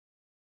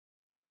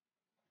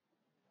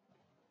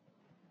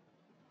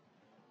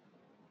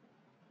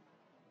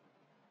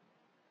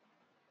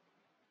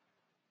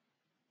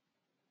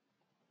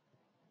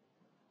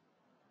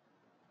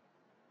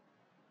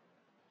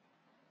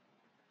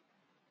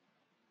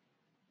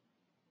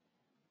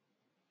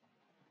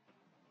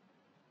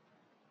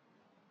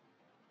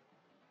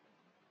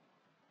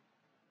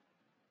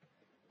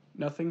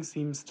Nothing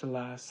seems to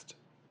last.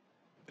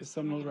 The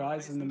sun will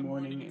rise in the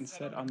morning and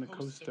set on the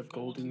coast of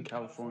golden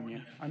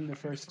California. I'm the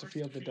first to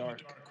feel the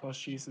dark, while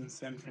she's in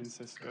San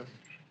Francisco.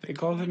 They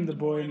call him the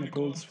boy in the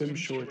gold swim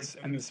shorts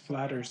and the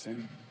splatters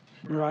him.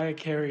 Mariah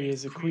Carey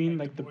is a queen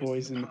like the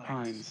boys in the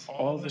pines,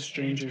 all the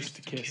strangers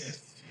to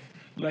kiss.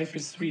 Life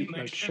is sweet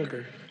like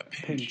sugar, a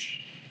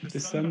pinch. The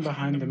sun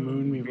behind the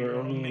moon, we were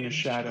only in a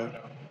shadow.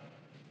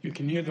 You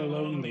can hear the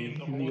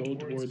lonely in the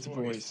old ward's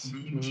voice.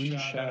 Moon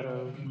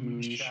shadow,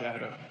 moon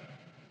shadow.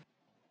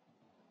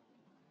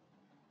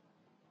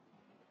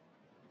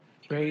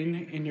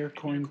 Rain in your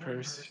coin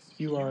purse,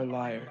 you are a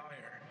liar.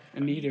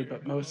 An eater,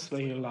 but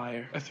mostly a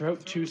liar. A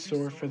throat too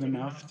sore for the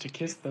mouth to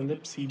kiss the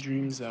lips he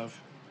dreams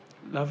of.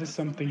 Love is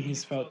something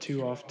he's felt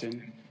too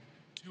often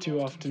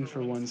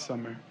for one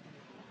summer.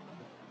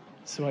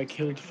 So I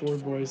killed 4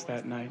 boys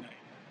that night,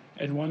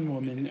 and 1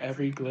 woman,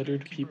 every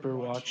glittered peeper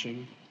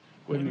watching.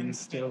 Women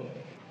still.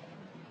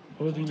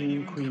 Holding you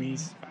in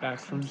Queens, back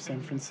from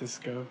San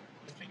Francisco,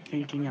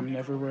 thinking I'm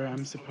never where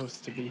I'm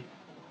supposed to be.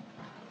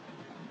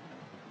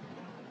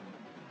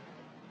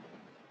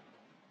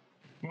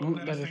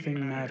 Won't let a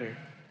thing matter.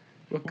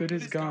 What good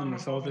is gone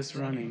with all this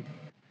running?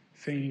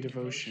 Feigned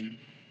devotion.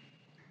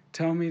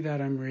 Tell me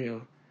that I'm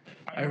real.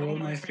 I roll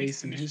my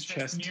face in his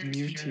chest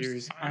near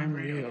tears. I'm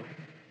real.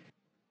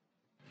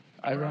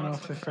 I run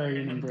off the ferry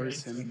and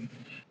embrace him.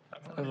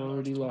 I've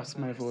already lost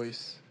my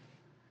voice.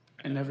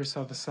 I never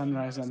saw the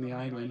sunrise on the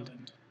island,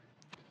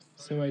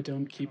 so I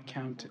don't keep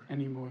count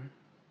anymore.